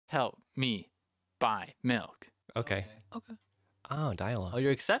help me buy milk. Okay. Okay. Oh, dialogue. Oh,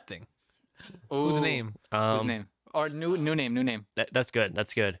 you're accepting. Ooh. Who's the name? Whose name? Or new name. That's good.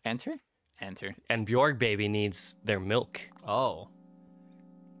 That's good. Enter. And Bjorg baby needs their milk. Oh.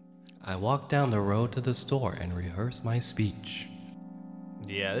 I walk down the road to the store and rehearse my speech.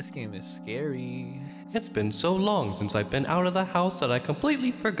 Yeah, this game is scary. It's been so long since I've been out of the house that I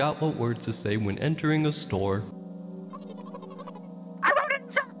completely forgot what words to say when entering a store. I wrote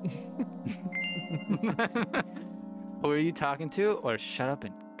it. Who are you talking to? Or shut up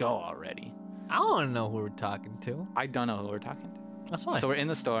and go already. I don't want to know who we're talking to. I don't know who we're talking to. That's fine. So we're in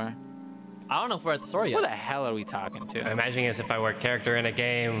the store. I don't know if we're at the store Who yet. the hell are we talking to? I'm imagining as if I were a character in a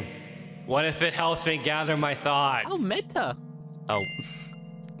game. What if it helps me gather my thoughts? Oh, meta. Oh,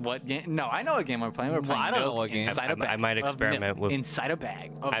 What game? No, I know what game we're playing. We're playing I don't know milk what game. inside a bag I might of experiment milk. with- Inside a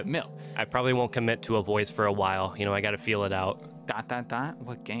bag of milk. I probably won't commit to a voice for a while. You know, I gotta feel it out. ...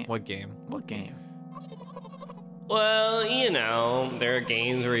 What game? What game? What game? Well, you know, there are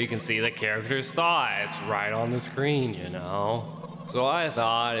games where you can see the character's thoughts right on the screen, you know. So I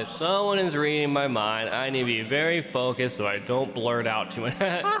thought if someone is reading my mind, I need to be very focused so I don't blurt out too much.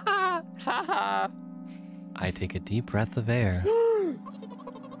 I take a deep breath of air.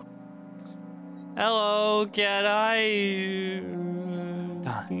 Hello, can I...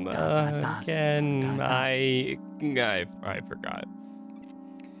 I forgot.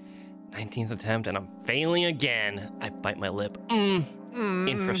 19th attempt and I'm failing again. I bite my lip in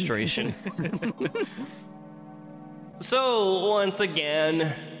frustration. So, once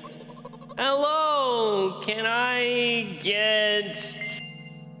again, hello, can I get...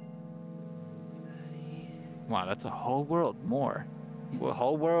 Wow, that's a whole world more. A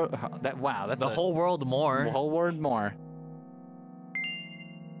whole world. That's The whole world more. whole word more.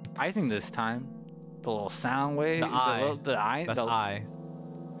 I think this time, the little sound wave, The I. the I, That's the I.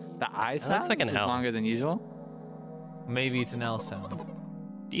 I sound like an is L. longer than usual. Maybe it's an L sound.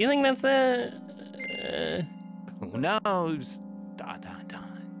 Do you think that's a... Who knows? Dot dot dot.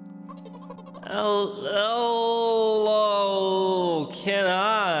 Hello, can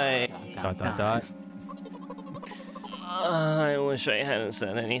I... Dot, dot, dot. I wish I hadn't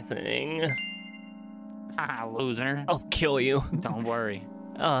said anything. Haha, loser. I'll kill you. Don't worry.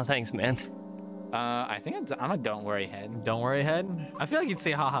 Oh, thanks, man. I think I'm a don't worry head. Don't worry, head. I feel like you'd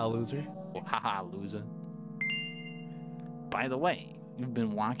say haha, loser. Haha, loser. By the way, you've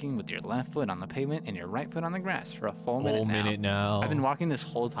been walking with your left foot on the pavement and your right foot on the grass for a full minute now. I've been walking this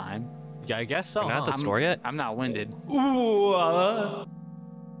whole time. Yeah, I guess so. We're not at huh? the store yet? I'm not winded. Ooh,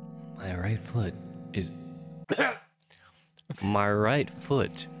 My right foot is... My right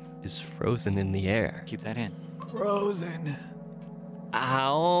foot is frozen in the air. Keep that in. Frozen.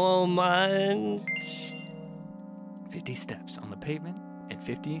 How much? 50 steps on the pavement and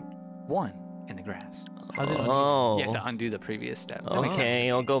 51 in the grass. How's it? Oh, You have to undo the previous step. That makes sense. okay,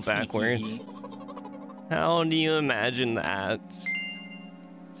 I'll go backwards. How do you imagine that?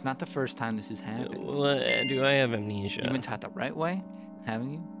 It's not the first time this has happened. What, do I have amnesia? You've been taught the right way,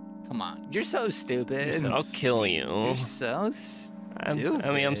 haven't you? Come on. You're so stupid. I'll kill you. You're so stupid.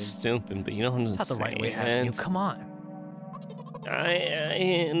 I'm stupid, but you don't It's not the right way, understand. haven't you? Come on.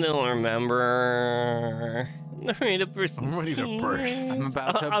 I don't remember. I'm ready to burst. I'm ready to burst. I'm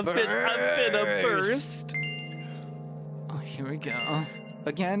about to I've been a burst. Oh, here we go.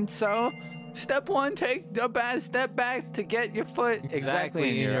 Again, so step one, take a bad step back to get your foot exactly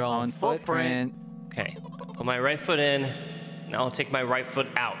in your own footprint. Okay, put my right foot in. Now I'll take my right foot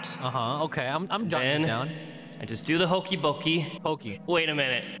out. Uh-huh. Okay, I'm jotting Then this down. I just do the hokey pokey. Pokey. Wait a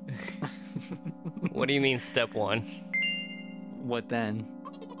minute. What do you mean step one? What then?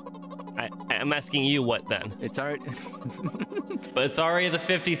 I'm asking you what then. It's already. But it's already the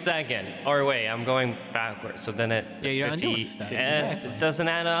 52nd. Or wait, I'm going backwards. So then it... Yeah, you're 50, undoing stuff. It doesn't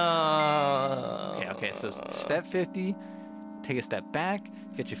add up. Okay, so step 50, take a step back,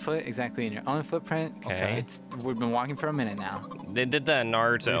 get your foot exactly in your own footprint. Okay. We've been walking for a minute now. They did that in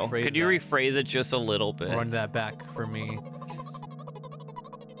Naruto. Rephrase Could you that. rephrase it just a little bit? Run that back for me.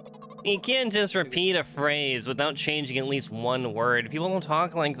 You can't just repeat a phrase without changing at least one word. People don't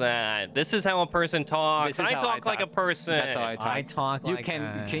talk like that. This is how a person talks. This is I how talk like a person. That's how I talk. I talk You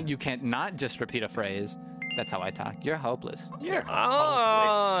like you can't not just repeat a phrase. That's how I talk. You're hopeless. You're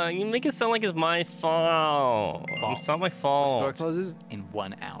Oh, you make it sound like it's my fault. It's not my The store fault. closes in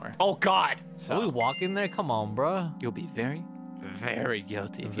 1 hour. Oh God. So we walk in there? Come on, bro. You'll be very, very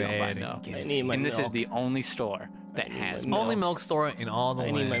guilty if you don't buy Very milk. I need my And this is milk. the only store that has milk. Only milk store in all the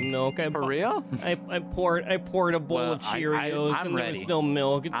I need my land. milk. For real? I poured a bowl Well, of Cheerios I'm and there ready. was no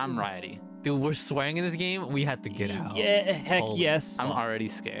milk. I'm ready. Dude, we're swearing in this game. We have to get out. Yeah, heck Holy yes. I'm already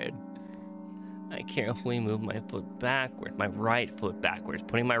scared. I carefully move my foot backwards, my right foot backwards,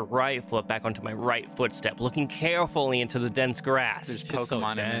 putting my right foot back onto my right footstep, looking carefully into the dense grass. There's Shit's so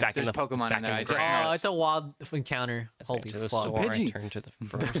Pokemon in dense. it. Back in There's the- Pokemon back in there. in I the just grass. Oh, it's a wild encounter. As I Holy enter the fuck. store, I Pidgey. turn to the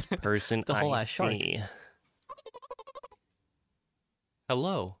first person The whole I ass shark. see.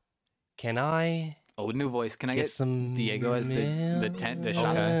 Hello. Can I Oh, new voice. Can I get get some Diego as the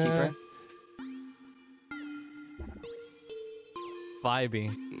shopkeeper?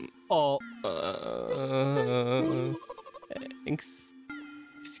 Vibing. Oh,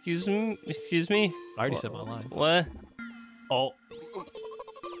 excuse me? Excuse me? I already said my line. What? Oh,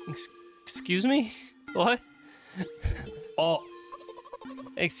 Excuse me? What? oh,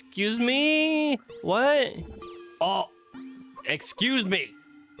 Excuse me? What? oh, Excuse me?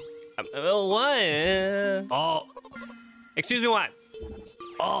 What? oh, Excuse me, what?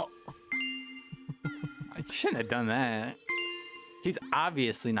 oh. I shouldn't have done that. He's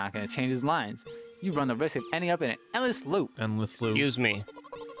obviously not going to change his lines. You run the risk of ending up in an endless loop. Endless loop. Excuse me.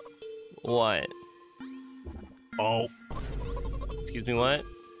 What? Oh, Excuse me, what?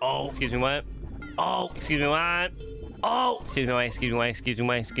 oh, Excuse me, what? oh, Excuse me, what? oh, Excuse me, what? Excuse me, what? Excuse me,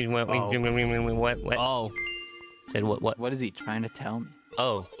 what? Excuse me, what? Oh. What? oh. Said what? What? What is he trying to tell me?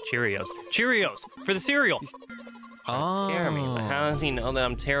 Oh, Cheerios. Cheerios! For the cereal! Trying to scare me, but how does he know that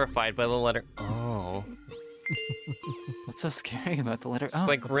I'm terrified by the letter O? What's so scary about the letter It's O?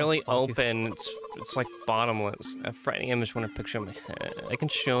 like really fuck is- open. It's like bottomless. A frightening image when a picture of my head. I can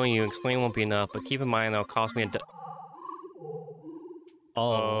show you. Explain won't be enough, but keep in mind that'll cost me a.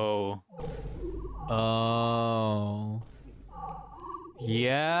 Oh. Oh.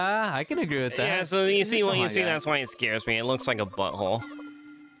 Yeah, I can agree with that. Yeah, so you see what something you like see. that. That's why it scares me. It looks like a butthole.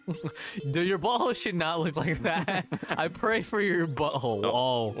 Dude, your butthole should not look like that. I pray for your butthole.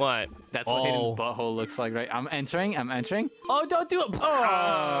 Oh. What? That's what Hayden's butthole looks like, right? I'm entering. Oh, don't do it.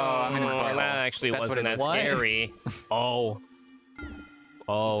 Oh, I'm in his butthole. That actually That's what wasn't it that is. What? scary. Oh.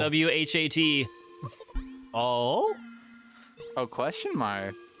 Oh. WHAT. Oh. Oh, question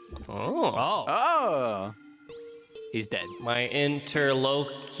mark. Oh. Oh. Oh. He's dead. My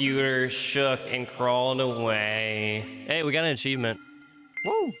interlocutor shook and crawled away. Hey, we got an achievement.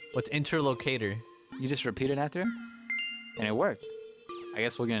 Whoa. What's interlocator? You just repeated after him? And it worked. I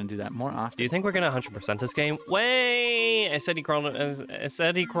guess we're going to do that more Do often. you think we're gonna 100% this game? Wait! I said he crawled. I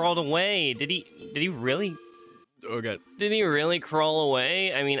said he crawled away. Did he really? Oh, God. Did he really crawl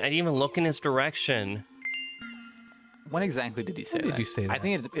away? I mean, I didn't even look in his direction. When exactly did he say When did that? you say I that?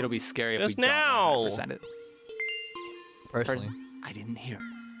 think it'll be scary if Just we don't now. 100% it. Personally. I didn't hear.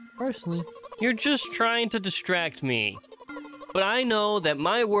 Personally. You're just trying to distract me. But I know that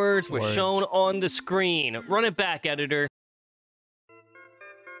my words were Words. shown on the screen. Run it back, editor.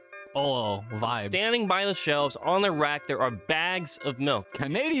 Oh, vibes. Standing by the shelves on the rack, there are bags of milk.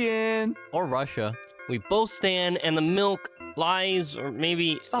 Canadian. Or Russia. We both stand, and the milk lies, or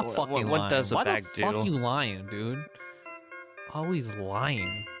maybe. Stop what, fucking lying. What does the Why bag the fuck do? you lying, dude? Always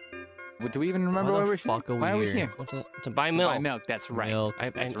lying. Do we even remember Why why the we're fuck here? are we Why are we here? here? To buy To milk. buy milk. That's right. Milk.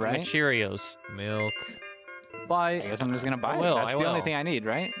 That's My right. Cheerios. Milk. I Buy. guess I'm just gonna buy I it. will, That's I the only will. thing I need,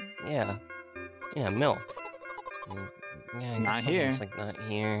 right? Yeah. Yeah, milk. Yeah, I Not guess here. almost like not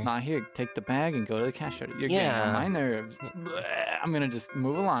here. Not here. Take the bag and go to the cash register. You're Yeah. getting on my nerves. Bleh, I'm gonna just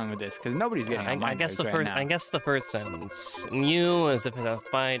move along with this because nobody's getting on my I guess nerves the right first. now. I guess the first sentence. And you, as if it's a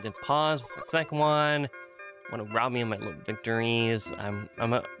fight, and pause for the second one. Want to rob me of my little victories? I'm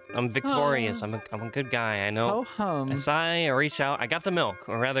victorious. I'm a good guy. I know. Ho hum. As I reach out, I got the milk,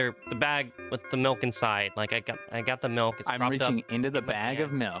 or rather, the bag with the milk inside. Like I got the milk. It's I'm propped reaching up, into the bag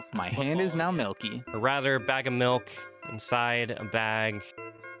of milk. My hand is now milky. or rather, a bag of milk inside a bag.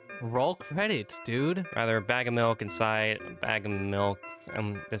 Roll credits, dude. Rather, a bag of milk inside a bag of milk.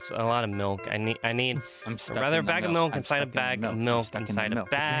 There's a lot of milk. I need. I'm stuck Rather, a in the bag of milk. milk I'm inside a stuck in the bag of I'm milk stuck in the inside a milk.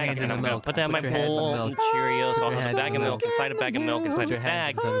 bag. hands in the milk. Put that in my Put your hands in the bowl. milk. Cheerios. Put I'll your have a hands bag in of the milk milk. inside a bag of milk inside Put a your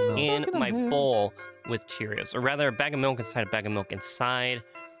hands bag in the milk. in my bowl with Cheerios, or rather, a bag of milk inside a bag of milk inside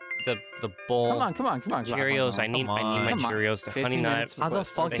the bowl. Come on. Cheerios. I need my Come on. Cheerios. The 15 honey nut. minutes How the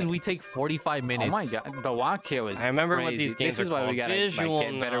Request, fuck they- did we take 45 minutes? Oh my god, the walk here was I remember what crazy. these games This is are why called. we gotta Visual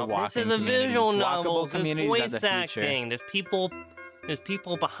get better novel. walking This is a communities. visual Walkable novel. There's communities are voice the future. acting. There's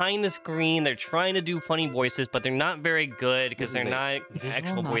people behind the screen. They're trying to do funny voices, but they're not very good because This they're is a not visual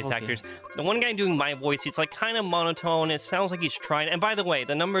actual voice novel actors. The one guy doing my voice, he's like kind of monotone. It sounds like he's trying. And by the way,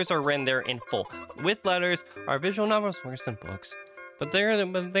 the numbers are written there in full with letters. Our visual novels worse than books. But they're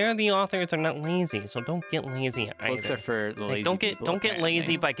the authors. They're not lazy, so don't get lazy either. Books are for the lazy Like, don't get people, don't get lazy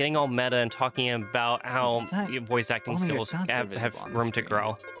apparently. by getting all meta and talking about how It's not- your voice acting only your skills thoughts are have visible on the room to screen.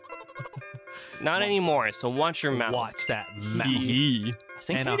 grow. Not anymore, so watch your mouth. Watch that mouth. I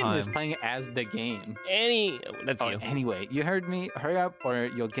think Hayden was Anaheim. playing as the game. That's you. Anyway, you heard me. Hurry up, or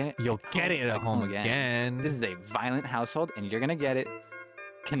you'll get it. You'll get it at home again. This is a violent household, and you're gonna get it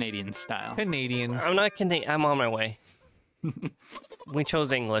Canadian style. Canadians. I'm not Canadian. I'm on my way. We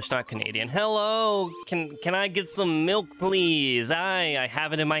chose English, not Canadian. Hello, can I get some milk, please? I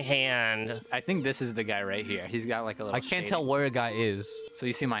have it in my hand. I think this is the guy right here. He's got like a little. I can't shading. tell where a guy is. So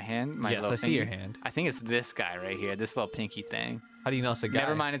you see my hand? My Yes, little I see your thingy? hand. I think it's this guy right here. This little pinky thing. How do you know it's a guy?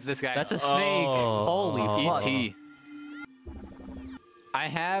 Never mind, it's this guy. That's a snake. Holy fuck. E.T. I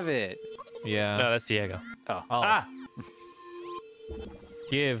have it. Yeah. No, that's Diego. Oh. Ah,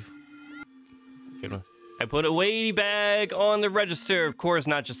 Give. good one. I put a weighty bag on the register. Of course,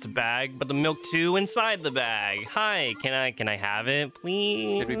 not just a bag, but the milk too inside the bag. Hi, can I have it,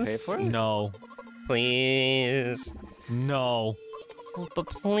 please? Did we pay for it? No. Please. No. But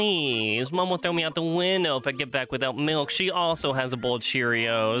please, Mom will throw me out the window if I get back without milk. She also has a bowl of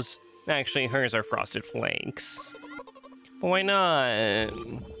Cheerios. Actually, hers are Frosted Flakes. But why not?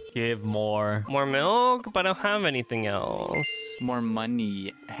 Give more. More milk? But I don't have anything else. More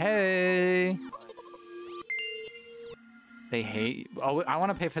money. Hey. They hate. Oh, I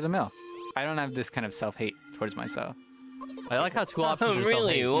want to pay for the milk. I don't have this kind of self-hate towards myself. I like how two options Oh, are really?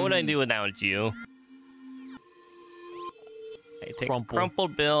 self-hate. What would I do without you? I take a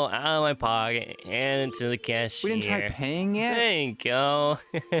crumpled bill out of my pocket, hand it to the cashier. We didn't try paying yet. Thank you.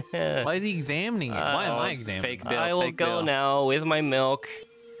 Why is he examining it? Why am I examining fake it? bill. I will fake go bill. now with my milk.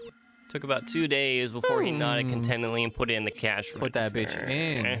 Took about 2 days before he nodded contentedly and put it in the cash Put that bitch register.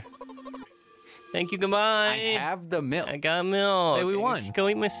 in. Thank you, goodbye. I have the milk. I got milk. Hey, we won. Go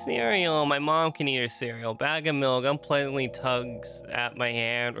eat my cereal. My mom can eat her cereal. Bag of milk unpleasantly tugs at my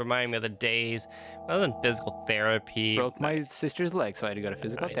hand, reminding me of the days I was in physical therapy. Broke my sister's leg, so I had to go to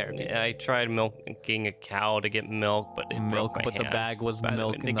physical therapy. I tried milking a cow to get milk, but it broke my but the hand. bag was By the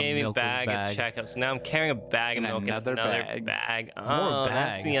milk way, They and the gave me a milk was bag bag. at checkout, so now I'm carrying a bag of And milk another and another bag. bag. More Oh,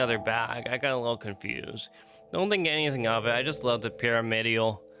 that's the bags. other bag. I got a little confused. Don't think anything of it. I just love the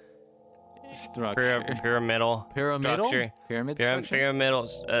pyramidal. Structure. Pyramidal. Pyramidal? Structure. Pyramid structure? Pyramidal.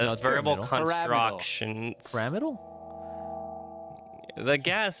 No, it's Verbal pyramidal. constructions. Pyramidal? The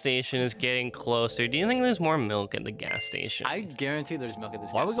gas station is getting closer. Do you think there's more milk at the gas station? I guarantee there's milk at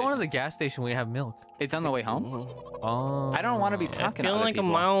this Why are gas we going to station. the gas station when we have milk? It's on the way home. Oh. I don't want to be I talking feel to other like people.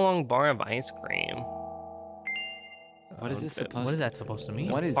 a mile-long bar of ice cream. What is this supposed What is that supposed to mean?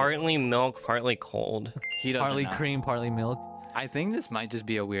 What is it? Partly milk, partly cold. He doesn't Partly know. cream, partly milk. I think this might just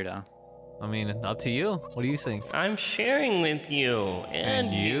be a weirdo. I mean, up to you. What do you think? I'm sharing with you.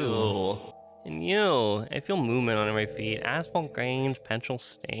 And you. you. And you. I feel movement under my feet. Asphalt grains, pencil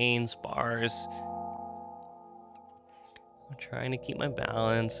stains, bars. I'm trying to keep my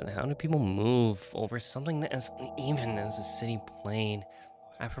balance. And how do people move over something that is uneven as a city plane?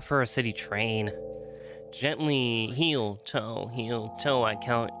 I prefer a city train. Gently heel, toe. I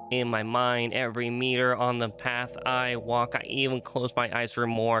count in my mind every meter on the path I walk. I even close my eyes for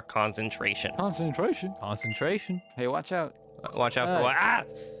more concentration. Concentration. Concentration. Hey, watch out. Watch out for what? Ah!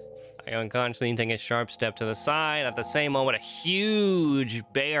 I unconsciously take a sharp step to the side. At the same moment, a huge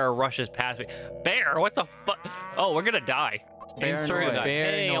bear rushes past me. Bear? What the fuck? Oh, we're gonna die. Insert noise.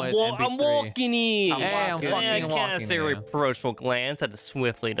 bear Hey, noise, I'm MP3. walking in. I'm I fucking cast walking a here. reproachful glance at the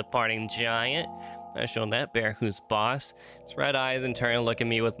swiftly departing giant. I show that bear who's boss. His red eyes in turn look at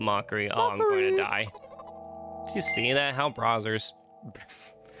me with mockery. Oh, I'm going to die. Did you see that? How browsers?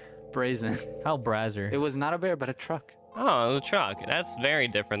 Brazen. How Brazzer. It was not a bear, but a truck. Oh, the truck. That's very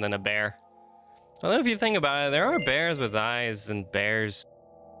different than a bear. Well, if you think about it, there are bears with eyes and bears.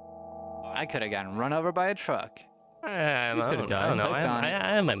 I could have gotten run over by a truck. I could've don't died. know. Clicked on it.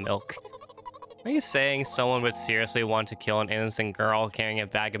 I have my milk. Are you saying someone would seriously want to kill an innocent girl carrying a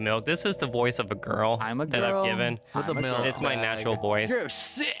bag of milk? This is the voice of a girl I'm a that girl. I've given. With the I'm a milk girl. It's my bag. natural voice. You're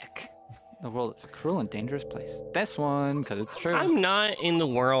sick. The world is a cruel and dangerous place. This one, because it's true. I'm not in the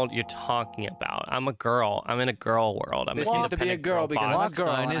world you're talking about. I'm a girl. I'm in a girl world. I'm This an needs to be a independent girl because I'm a boss. girl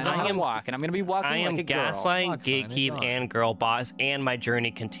sign and is I on. am walk, and I'm gonna be walking I am like a girl. gaslight, Box sign is gatekeep, on. and girl boss, and my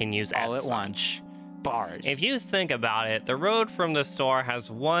journey continues All as at once. such. Bars. If you think about it, the road from the store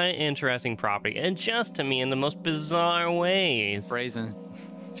has one interesting property, and just to me in the most bizarre ways. Brazen.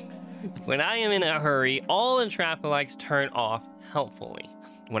 When I am in a hurry, all the traffic lights turn off helpfully.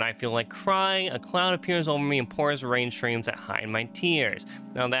 When I feel like crying, a cloud appears over me and pours rain streams that hide my tears.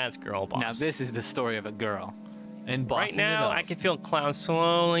 Now that's girl boss. Now this is the story of a girl. And Right bossing now, it up. I can feel clouds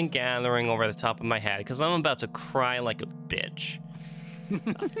slowly gathering over the top of my head because I'm about to cry like a bitch.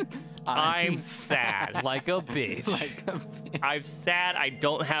 I'm sad. Like a bitch. I'm sad I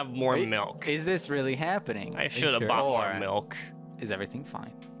don't have more milk. Is this really happening? I should have bought more milk. Is everything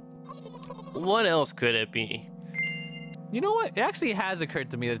fine? What else could it be? You know what? It actually has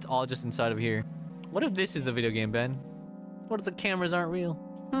occurred to me that it's all just inside of here. What if this is the video game, Ben? What if the cameras aren't real?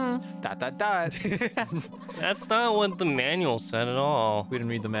 Dot, dot, dot. That's not what the manual said at all. We didn't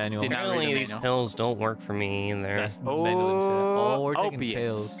read the manual. Apparently these pills don't work for me either. That's oh, we're taking opiates.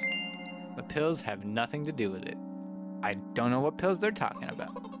 pills. The pills have nothing to do with it. I don't know what pills they're talking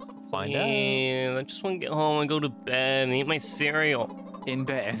about. Find out. I just want to get home and go to bed and eat my cereal. In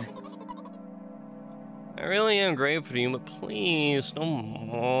bed. I really am grateful to you, but please, no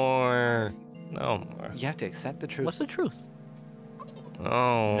more. No more. You have to accept the truth. What's the truth?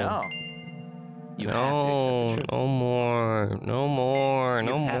 No. No. You have to accept the truth. No more. No more.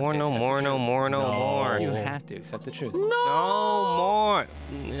 No more. No more. No more. No more. You have to accept the truth. No more.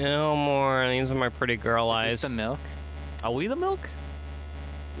 No more. These are my pretty girl eyes. Is this the milk? Are we the milk?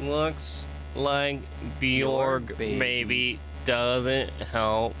 Looks like Bjorg baby doesn't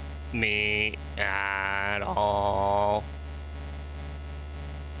help me at all.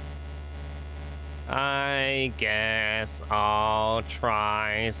 I guess I'll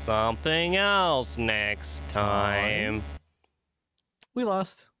try something else next time. We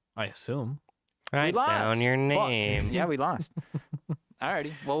lost, I assume. Write down your name. Yeah, we lost.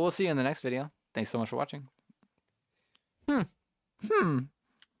 Alrighty. Well, we'll see you in the next video. Thanks so much for watching. How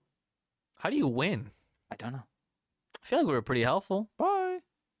do you win? I don't know. I feel like we were pretty helpful. Bye.